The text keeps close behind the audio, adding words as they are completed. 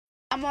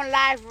I'm on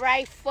live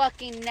right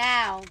fucking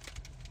now.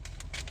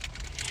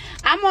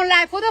 I'm on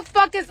live. Who the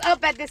fuck is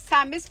up at this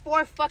time? It's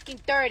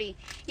 4:30.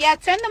 Yeah,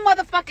 turn the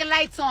motherfucking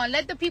lights on.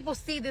 Let the people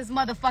see this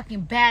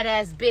motherfucking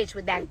badass bitch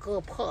with that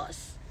good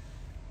puss.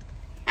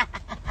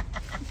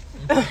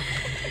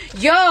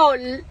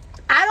 Yo,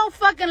 I don't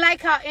fucking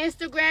like how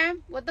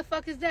Instagram. What the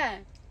fuck is that?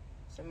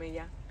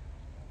 Semilla.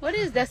 What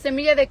is that?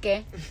 Semilla de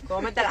qué?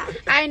 Cómetela.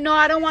 I know.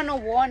 I don't want no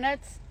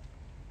walnuts.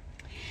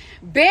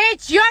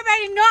 Bitch, you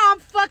already know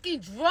I'm fucking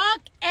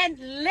drunk and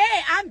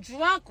lit. I'm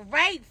drunk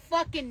right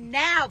fucking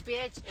now,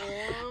 bitch.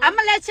 I'm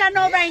gonna let y'all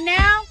know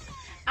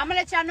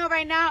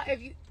right now.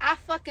 If you, I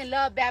fucking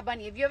love Bad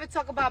Bunny. If you ever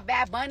talk about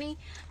Bad Bunny,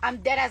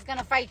 I'm dead ass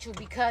gonna fight you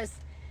because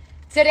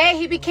today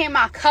he became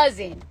my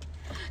cousin.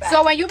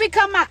 So when you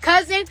become my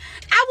cousin,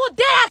 I will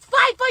dead ass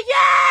fight for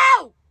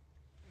you.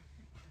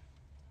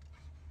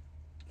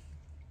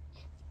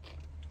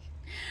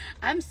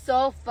 I'm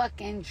so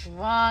fucking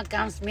drunk.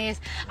 I'm smith.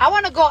 I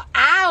want to go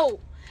out.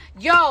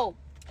 Yo,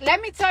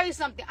 let me tell you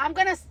something.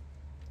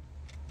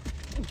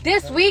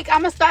 This week,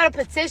 I'm going to start a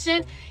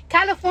petition.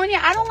 California,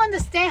 I don't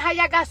understand how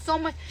y'all got so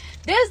much.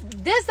 This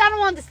I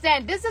don't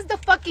understand. This is the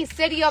fucking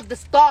city of the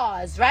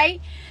stars, right?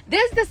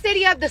 This is the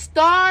city of the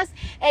stars.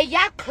 And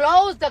y'all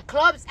close the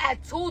clubs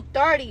at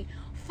 2:30.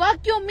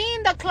 Fuck you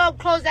mean the club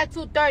closed at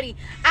 2:30?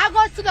 I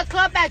go to the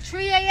club at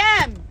 3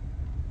 a.m.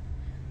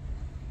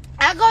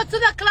 I go to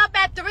the club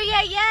at 3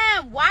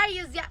 a.m. Why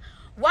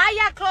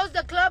y'all close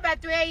the club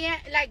at 3 a.m.?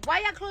 Like, why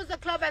y'all close the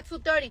club at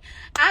 2:30?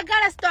 I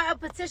gotta start a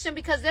petition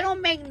because they don't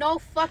make no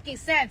fucking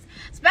sense.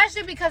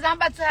 Especially because I'm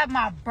about to have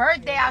my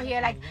birthday out here.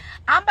 Like,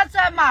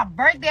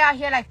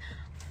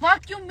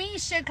 fuck you mean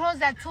shit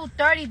closed at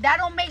 2:30? That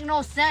don't make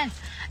no sense.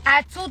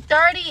 At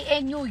 2:30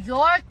 in New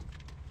York,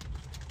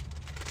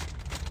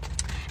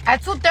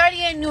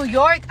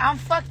 I'm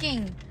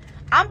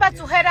about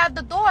to head out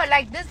the door.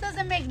 Like, this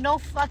doesn't make no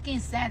fucking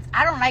sense.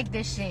 I don't like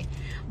this shit.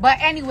 But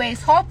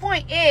anyways, whole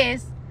point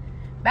is,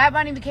 Bad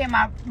Bunny became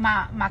my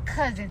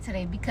cousin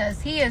today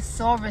because he is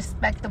so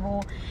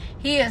respectable.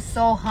 He is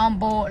so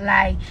humble.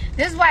 Like,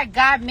 this is why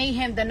God made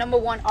him the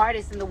 #1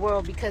 artist in the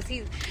world, because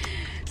he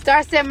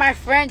starts saying my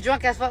friend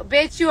drunk as fuck.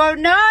 Bitch, you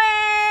know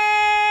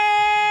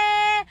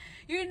it.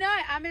 You know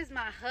it. I miss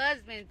my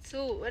husband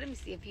too. Let me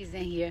see if he's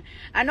in here.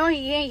 I know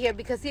he ain't here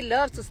because he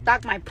loves to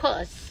stalk my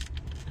puss.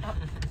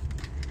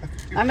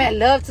 I mean,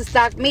 love to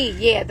stalk me.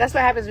 Yeah, that's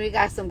what happens when you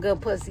got some good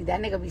pussy. That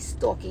nigga be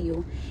stalking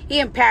you. He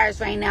in Paris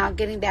right now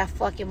getting that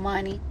fucking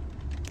money.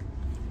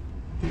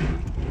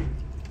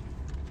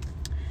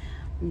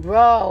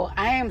 Bro,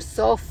 I am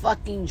so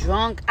fucking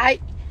drunk.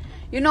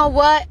 You know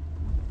what?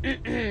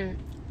 I'm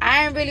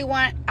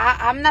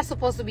not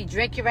supposed to be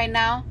drinking right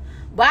now,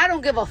 but I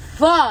don't give a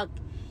fuck.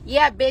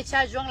 Yeah, bitch,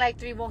 I drank like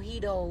 3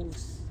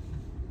 mojitos.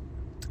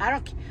 I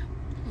don't care.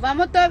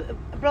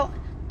 Bro,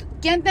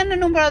 ¿quién tiene el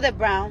número de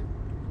Brown?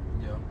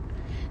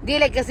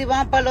 Dile que si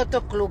vamos para el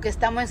otro club, que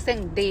estamos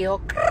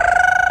encendidos.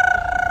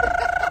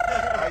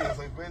 Ay, yo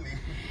soy feliz.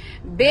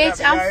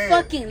 Bitch, I'm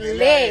fucking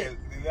lit.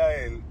 Dile a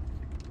él.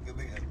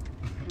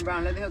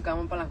 Brown le dijo que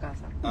vamos para la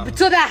casa.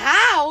 To the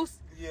house?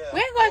 Yeah, we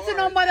ain't going to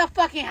no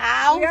motherfucking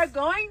house. We are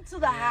going to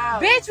the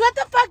house. Bitch, what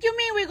the fuck you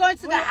mean we're going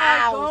to the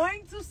house? We are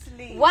going to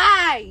sleep.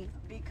 Why?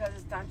 Because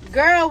it's time to sleep.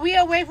 Girl, we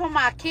away from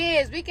our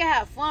kids. We can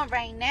have fun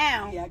right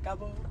now. Y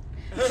acabó.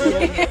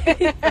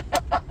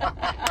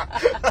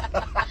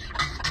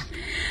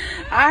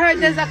 I heard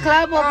there's a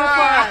club open for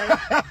us.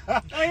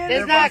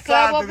 There's not a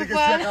club open for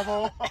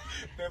us.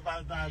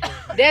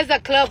 There's a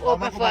club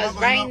open for us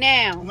right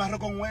now. Un arroz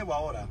con huevo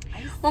ahora.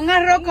 Un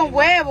arroz con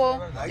huevo.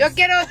 Yo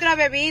quiero otra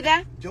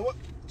bebida. Yo voy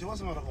a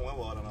hacer un arroz con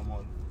huevo ahora, mi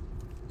amor.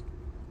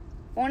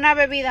 Una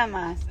bebida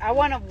más. I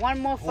want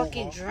one more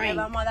fucking drink.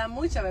 Le vamos a dar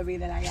mucha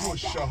bebida la gata.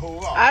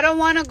 I don't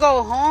want to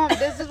go home.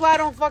 This is why I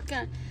don't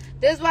fucking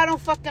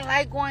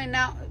like going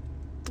out.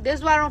 This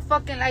is why I don't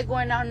fucking like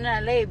going out in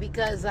LA,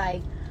 because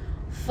like,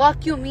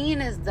 fuck you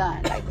mean it's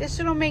done. Like, this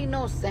shit don't make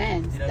no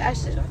sense. That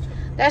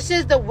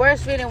shit's the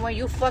worst feeling when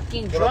you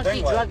fucking drunk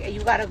and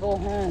you gotta go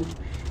home.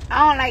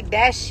 I don't like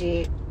that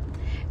shit.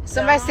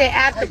 Somebody say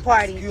after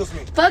party. Excuse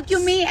me. Fuck you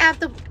mean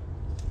after.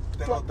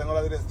 Tengo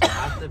la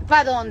dirección.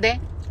 ¿Pa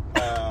dónde?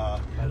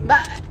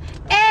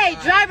 Hey,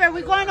 driver,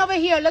 we're going over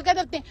here. Look at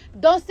the thing.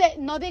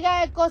 No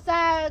diga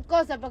cosas,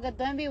 porque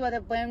estoy en vivo.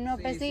 Después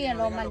nos persiguen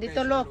los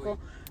malditos locos.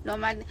 No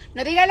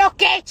diga los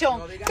quechos.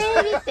 No te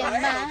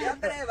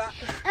atrevas.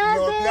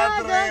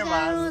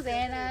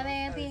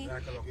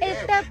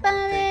 Esta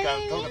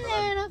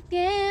para los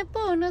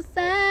tiempos, no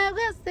salgo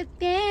hace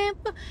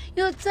tiempo.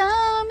 You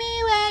told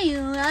me where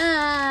you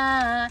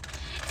are.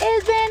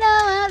 It's been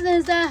a while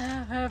since I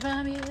heard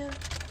from you.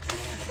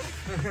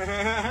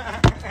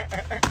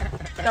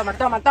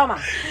 Toma.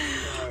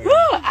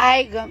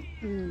 I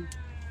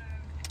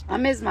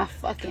miss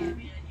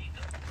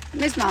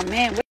my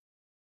man.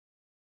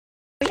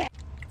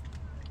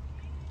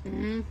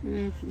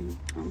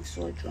 I'm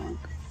so drunk.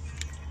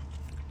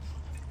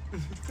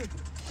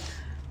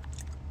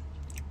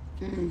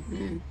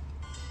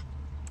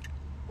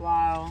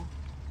 Wow.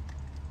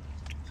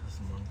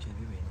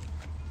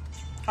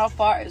 How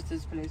far is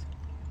this place?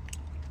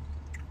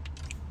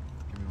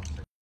 Give me 1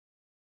 second.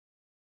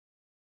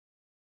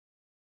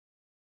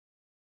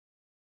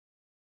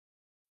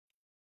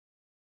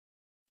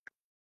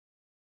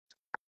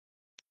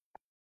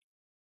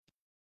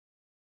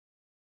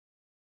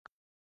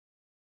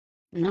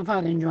 I'm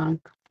fucking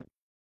drunk.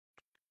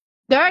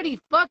 30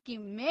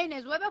 fucking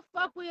minutes. Where the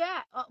fuck we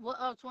at?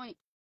 20.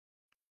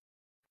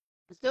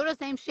 It's still the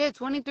same shit.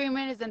 23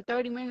 minutes and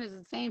 30 minutes is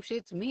the same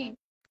shit to me.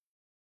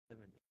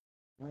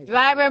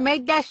 Driver,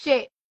 make that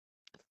shit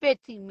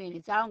 15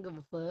 minutes. I don't give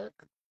a fuck.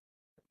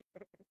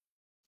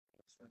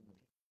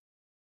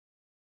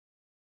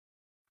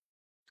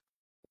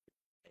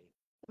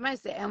 I might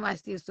say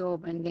MIC still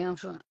open. Damn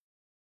sure.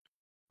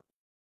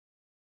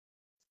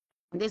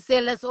 They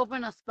said let's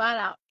open a spot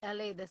out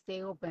LA that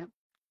stay open.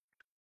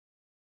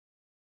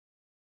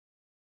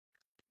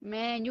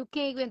 Man, you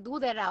can't even do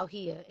that out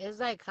here. It's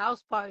like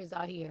house parties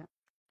out here.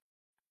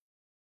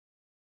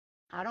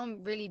 I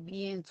don't really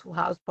be into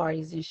house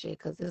parties and shit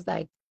because it's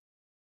like,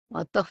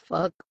 what the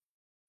fuck?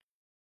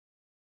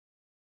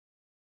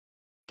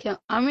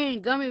 Gummy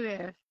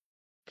bears.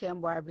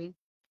 Kim Barbie.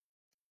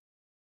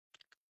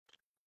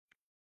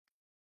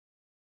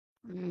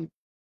 I'm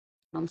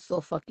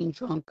so fucking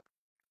drunk.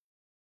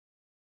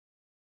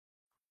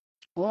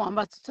 Oh, I'm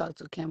about to talk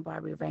to Kim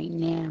Barbie right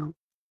now.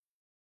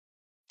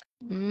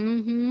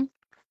 Mm-hmm.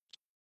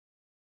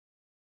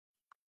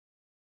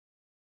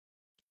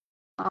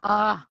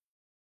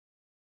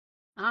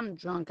 I'm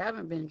drunk. I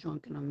haven't been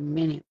drunk in a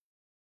minute.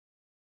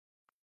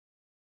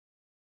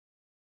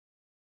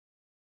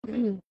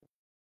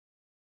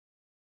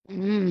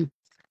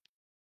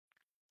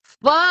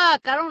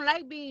 Fuck, I don't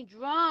like being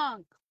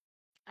drunk.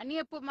 I need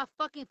to put my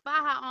fucking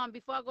faja on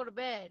before I go to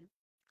bed.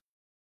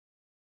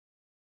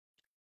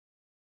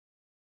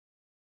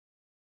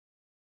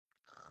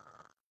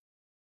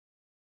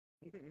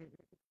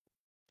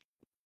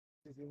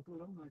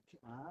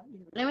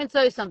 Let me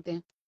tell you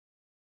something.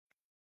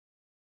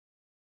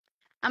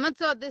 I'm gonna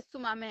tell this to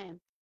my man.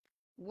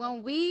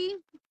 When we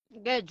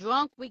get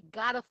drunk, we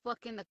gotta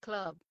fuck in the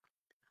club.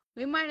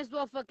 We might as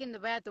well fuck in the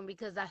bathroom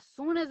because as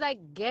soon as I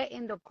get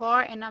in the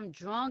car and I'm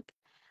drunk,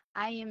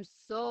 I am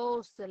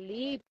so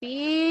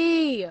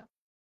sleepy.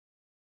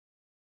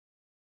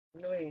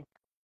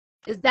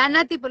 Is that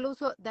Nati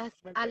Peluso?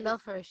 I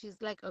love her. She's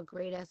like a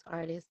great ass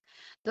artist.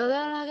 Todo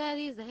lo que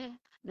dice,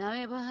 no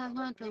me pongas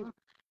cuanto.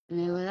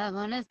 Me voy a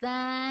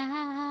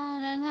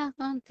molestar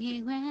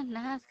contigo en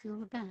la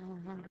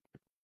ciudad.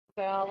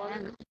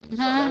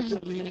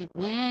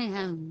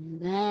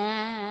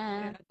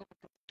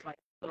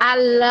 I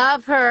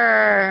love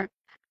her.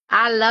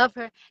 I love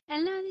her.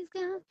 And love is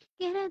gone.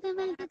 Get out the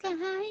back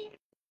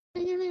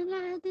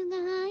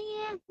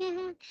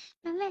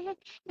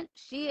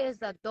She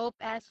is a dope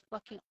ass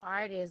fucking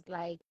artist.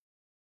 Like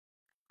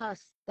her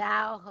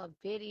style, her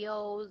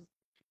videos.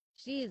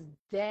 She's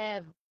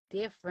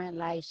different.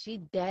 Like she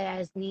dead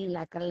ass need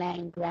like a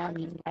Latin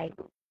Grammy. Like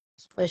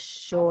for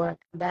sure.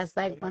 That's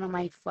like one of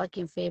my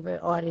fucking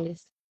favorite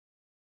artists.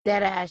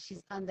 Dead ass.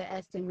 She's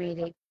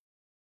underestimated.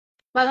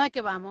 ¿Para dónde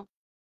que vamos?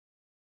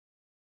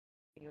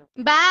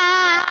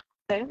 Bye.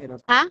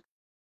 ¿Ah?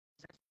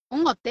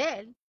 Un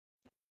hotel.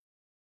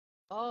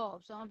 Oh,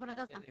 so vamos para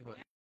casa.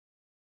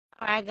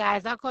 All right,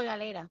 guys. I'll call you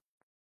later.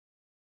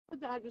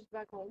 Put the address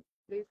back home,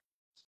 please.